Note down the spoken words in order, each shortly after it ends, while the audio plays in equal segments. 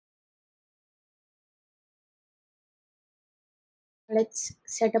Let's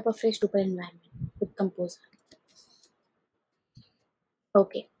set up a fresh Drupal environment with Composer.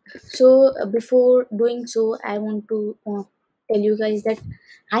 Okay, so before doing so, I want to tell you guys that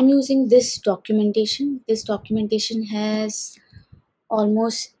I'm using this documentation. This documentation has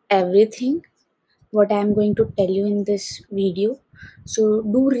almost everything what I'm going to tell you in this video. So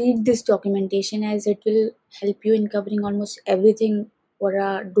do read this documentation, as it will help you in covering almost everything what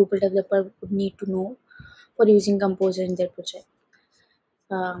a Drupal developer would need to know for using Composer in their project.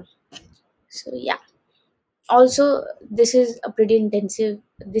 Uh, so yeah. Also, this is a pretty intensive.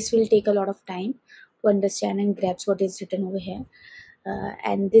 This will take a lot of time to understand and grasp what is written over here.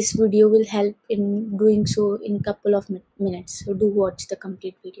 And this video will help in doing so in couple of minutes. So do watch the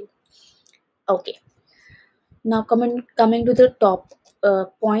complete video. Okay. Now coming to the top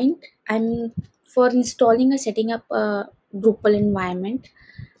point, I'm for installing or setting up a Drupal environment.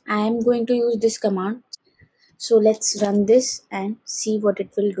 I am going to use this command. So let's run this and see what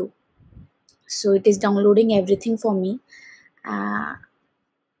it will do. So it is downloading everything for me. Uh,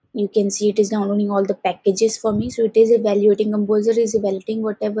 you can see it is downloading all the packages for me. So it is evaluating. Composer is evaluating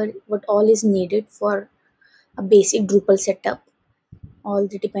what all is needed for a basic Drupal setup, all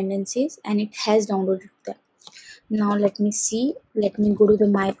the dependencies, and it has downloaded them. Now let me see, let me go to the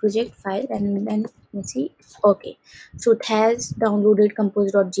my project file and then let me see. Okay, so it has downloaded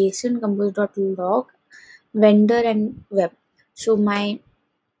compose.json, compose.log, vendor and web. So my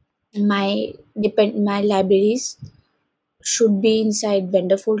libraries should be inside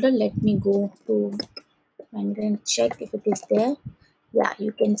vendor folder. Let me go to vendor and check if it is there. Yeah,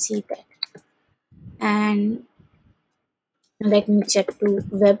 you can see that. And let me check to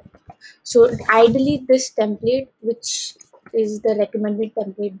web. So ideally this template, which is the recommended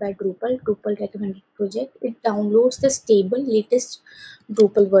template by Drupal recommended project, it downloads the stable latest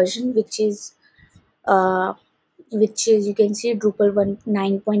Drupal version, uh which is you can see Drupal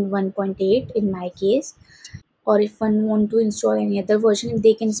 9.1.8 in my case. Or if one want to install any other version,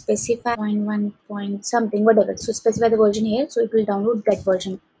 they can specify point one point something, whatever. So specify the version here, so it will download that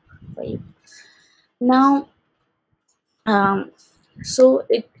version for you. Now so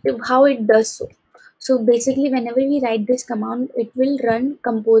how it does so basically whenever we write this command, it will run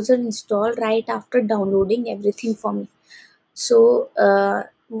composer install right after downloading everything for me. So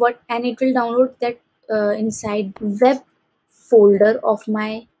what and it will download that inside web folder of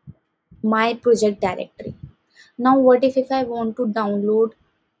my project directory. Now what if I want to download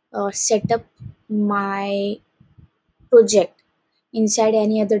set up my project inside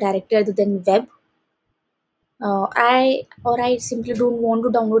any other directory other than web? I simply don't want to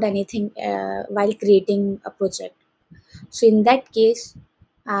download anything while creating a project. So in that case,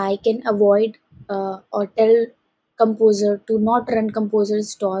 I can avoid or tell Composer to not run Composer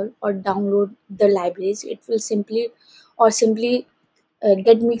install or download the libraries. It will simply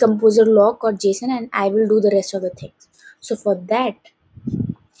get me Composer log or JSON, and I will do the rest of the things. So for that,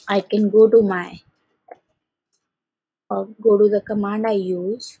 I can go to the command I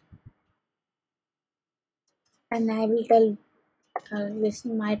use, and I will tell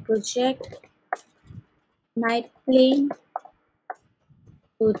listen my project, my plain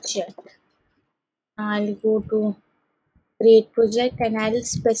project. I'll go to create project and I'll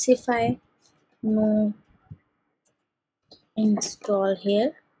specify no install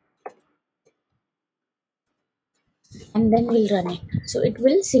here, and then we'll run it. So it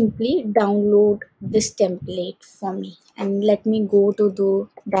will simply download this template for me, and let me go to the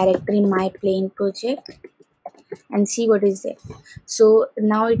directory my plain project and see what is there. So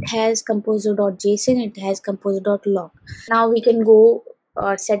now it has composer.json, it has composer.log. Now we can go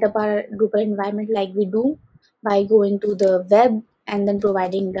set up our Drupal environment like we do by going to the web and then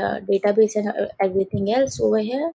providing the database and everything else over here.